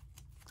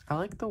 I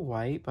like the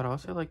white, but I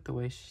also like the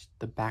way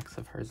the backs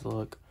of hers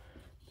look.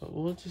 But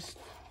we'll just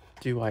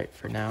do white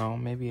for now.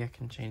 Maybe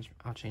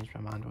I'll change my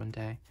mind one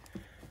day.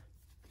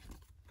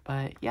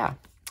 But, yeah.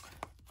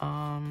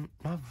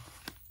 My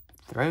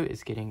throat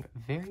is getting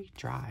very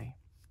dry.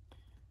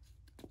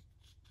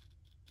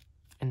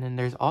 And then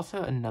there's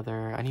also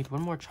another, I need 1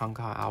 more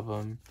Chungha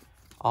album.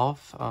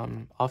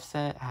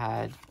 Offset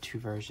had 2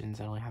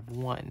 versions, I only have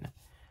 1.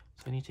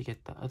 So I need to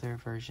get the other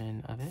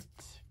version of it.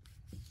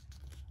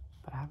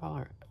 But I have all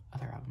our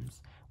other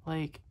albums.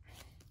 Like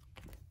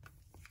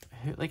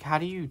how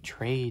do you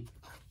trade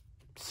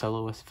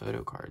soloist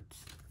photo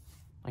cards?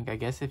 Like, I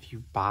guess if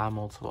you buy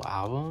multiple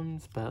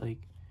albums, but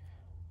like,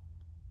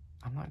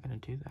 I'm not gonna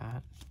do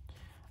that.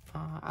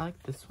 I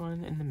like this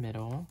one in the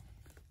middle.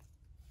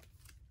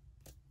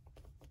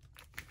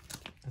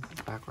 This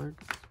is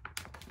backwards.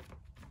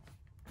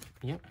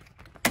 Yep.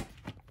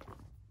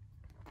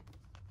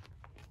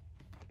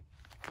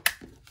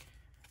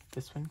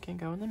 This one can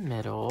go in the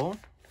middle.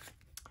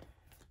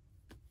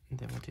 And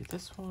then we'll do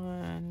this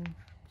one.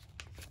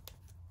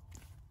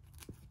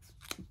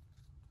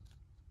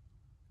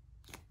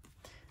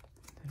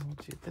 Then we'll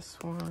do this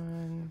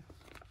one.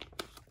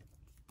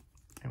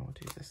 And we'll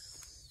do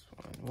this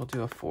one. We'll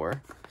do a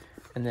 4.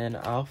 And then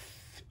I'm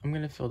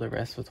gonna fill the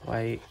rest with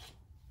white.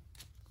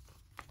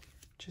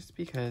 Just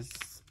because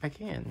I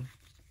can.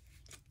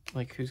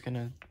 Like, who's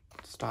gonna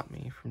stop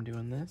me from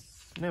doing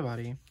this.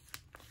 Nobody.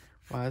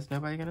 Why is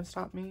nobody gonna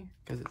stop me?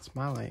 Because it's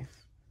my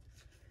life.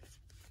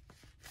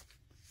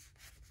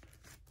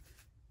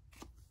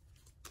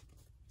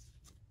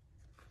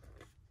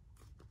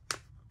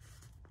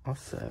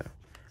 Also,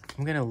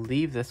 I'm gonna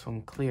leave this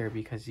one clear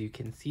because you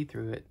can see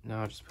through it. No,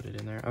 I'll just put it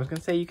in there. I was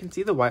gonna say you can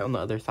see the white on the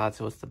other side,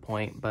 so what's the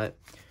point? But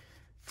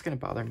it's gonna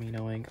bother me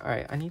knowing.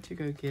 Alright, I need to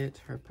go get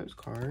her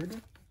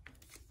postcard.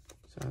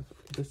 So I have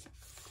this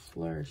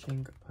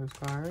flourishing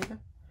postcard.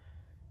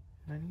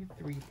 And I need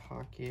 3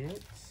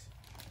 pockets.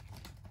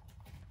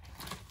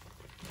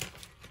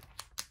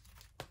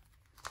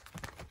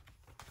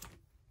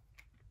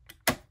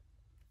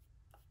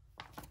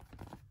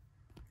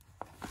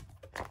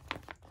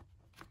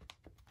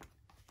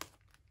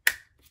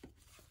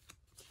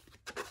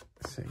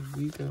 So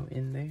you go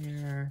in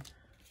there.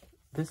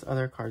 This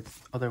other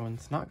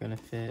one's not gonna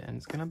fit, and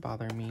it's gonna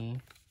bother me.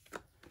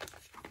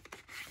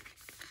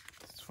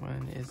 This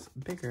one is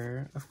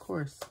bigger, of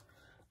course.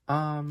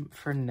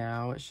 For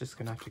now, it's just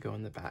gonna have to go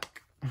in the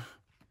back.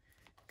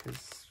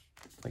 Because,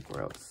 like,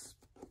 where else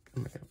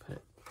am I gonna put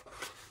it?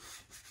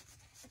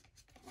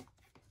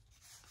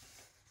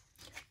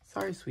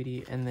 Sorry,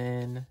 sweetie. And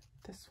then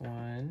this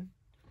one,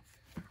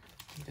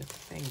 this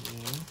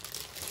thingy.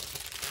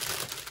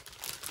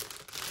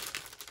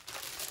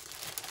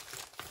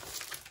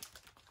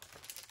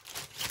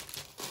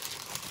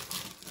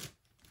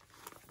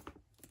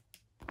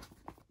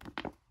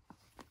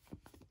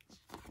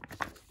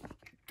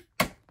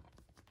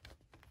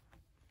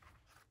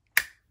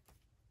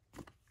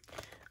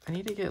 I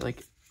need to get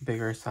like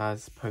bigger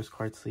size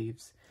postcard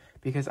sleeves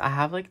because I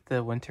have like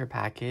the winter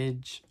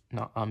package,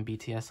 not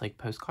BTS like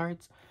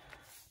postcards,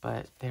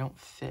 but they don't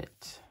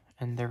fit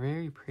and they're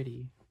very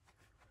pretty.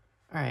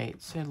 All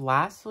right, so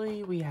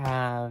lastly we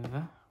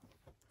have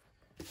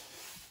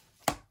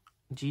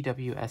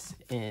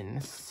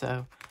GWSN.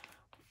 So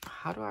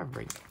how do I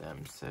rate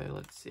them? So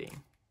let's see.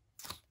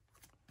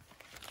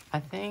 I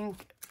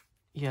think,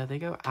 yeah, they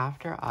go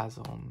after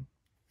Azon.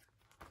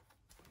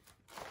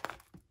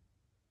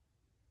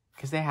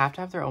 Because they have to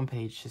have their own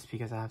page just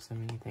because I have so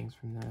many things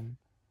from them.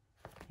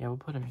 Yeah, we'll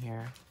put them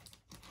here.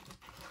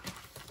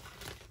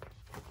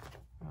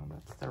 Oh,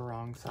 that's the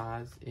wrong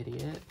size,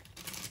 idiot.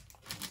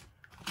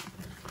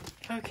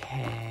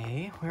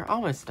 Okay, we're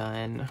almost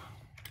done.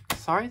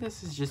 Sorry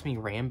this is just me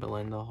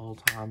rambling the whole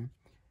time.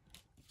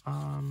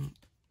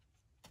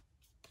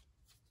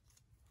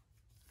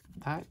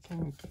 That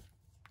can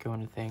go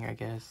in a thing, I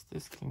guess.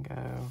 This can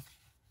go.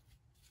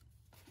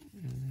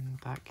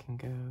 That can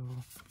go.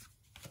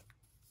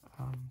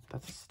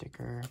 That's a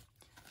sticker.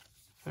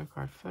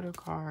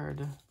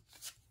 Photocard.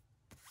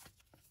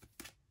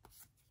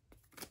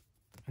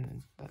 And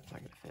then that's not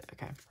gonna fit.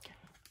 Okay.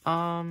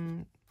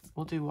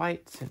 We'll do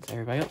white since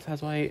everybody else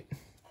has white.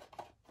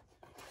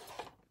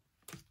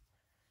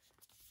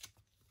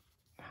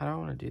 How do I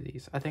want to do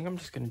these? I think I'm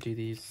just gonna do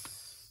these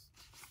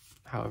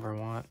however I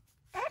want.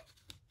 I'm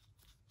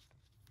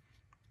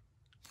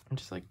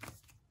just like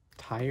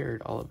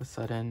tired all of a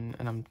sudden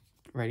and I'm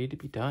ready to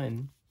be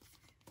done.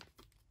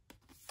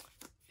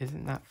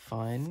 Isn't that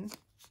fun?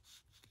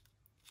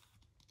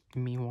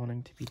 Me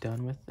wanting to be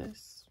done with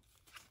this?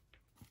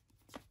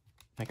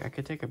 Like, I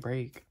could take a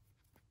break.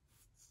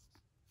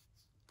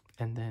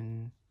 And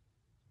then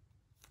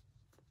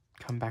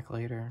come back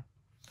later.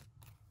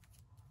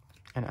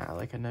 And act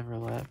like I never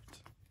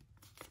left.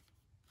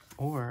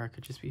 Or I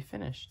could just be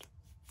finished.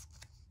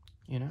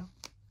 You know?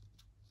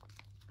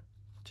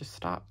 Just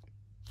stop.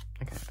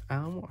 Okay, I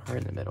don't want her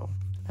in the middle.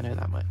 I know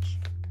that much.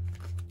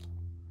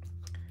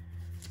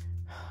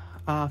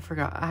 I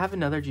forgot. I have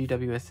another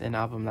GWSN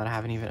album that I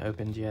haven't even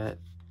opened yet.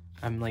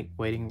 I'm like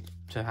waiting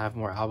to have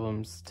more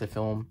albums to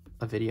film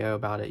a video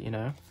about it, you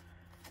know?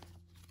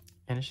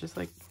 And it's just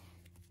like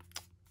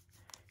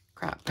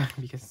crap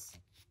because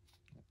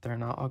they're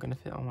not all gonna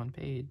fit on one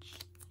page.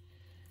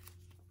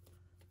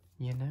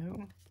 You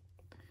know?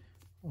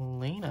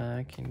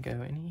 Lena can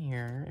go in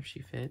here if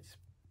she fits.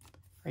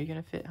 Are you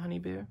gonna fit, honey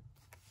boo?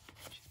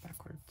 She's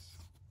backwards.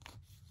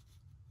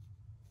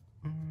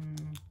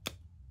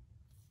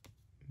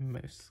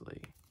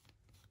 Mostly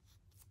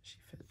she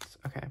fits.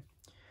 Okay,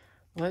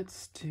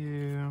 let's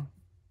do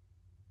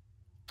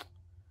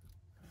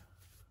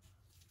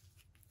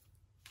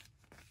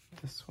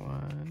this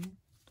one,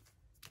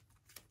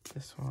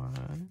 this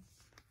one.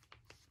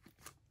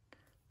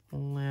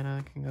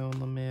 Lena can go in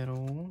the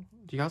middle.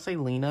 Do y'all say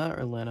Lena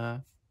or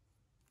Lena?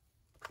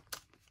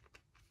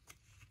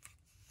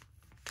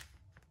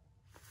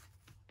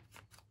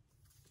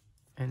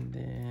 And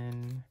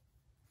then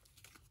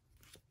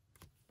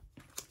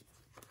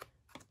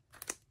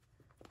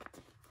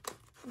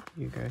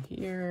you go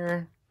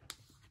here.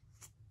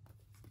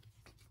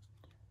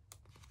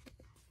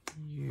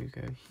 You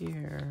go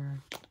here.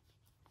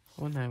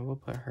 Well, no, we'll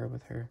put her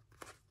with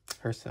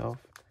herself.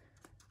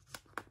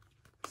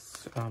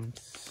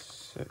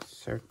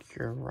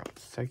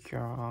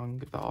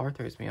 Circurong. The R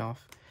throws me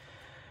off.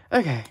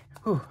 Okay,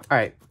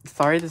 Alright,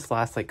 sorry this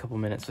last like couple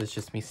minutes was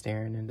just me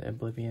staring into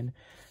oblivion.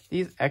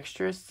 These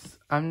extras,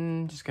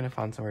 I'm just gonna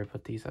find somewhere to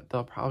put these.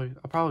 I'll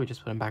probably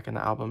just put them back in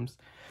the albums.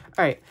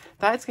 Alright,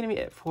 that's gonna be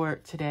it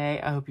for today.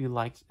 I hope you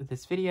liked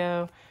this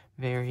video.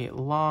 Very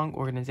long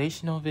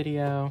organizational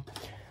video.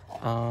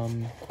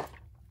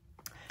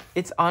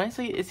 It's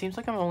honestly, it seems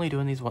like I'm only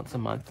doing these once a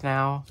month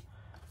now.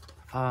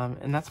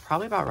 And that's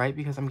probably about right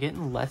because I'm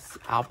getting less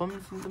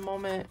albums at the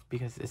moment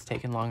because it's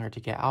taking longer to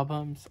get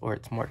albums, or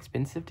it's more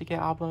expensive to get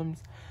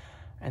albums.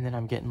 And then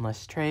I'm getting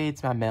less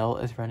trades. My mail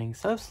is running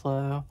so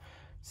slow.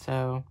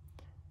 So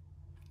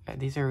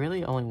these are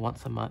really only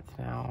once a month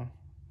now.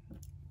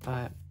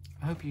 But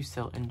I hope you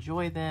still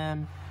enjoy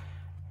them.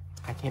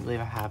 I can't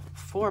believe I have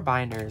 4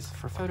 binders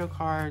for photo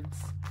cards.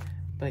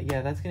 But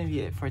yeah, that's going to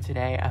be it for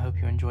today. I hope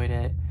you enjoyed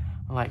it.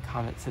 Like,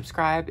 comment,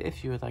 subscribe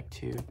if you would like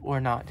to,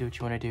 or not. Do what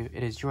you want to do.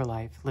 It is your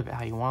life. Live it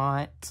how you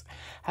want.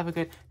 Have a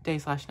good day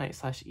 /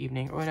 night /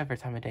 evening, or whatever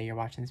time of day you're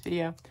watching this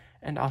video.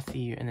 And I'll see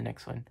you in the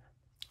next one.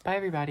 Bye,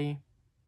 everybody.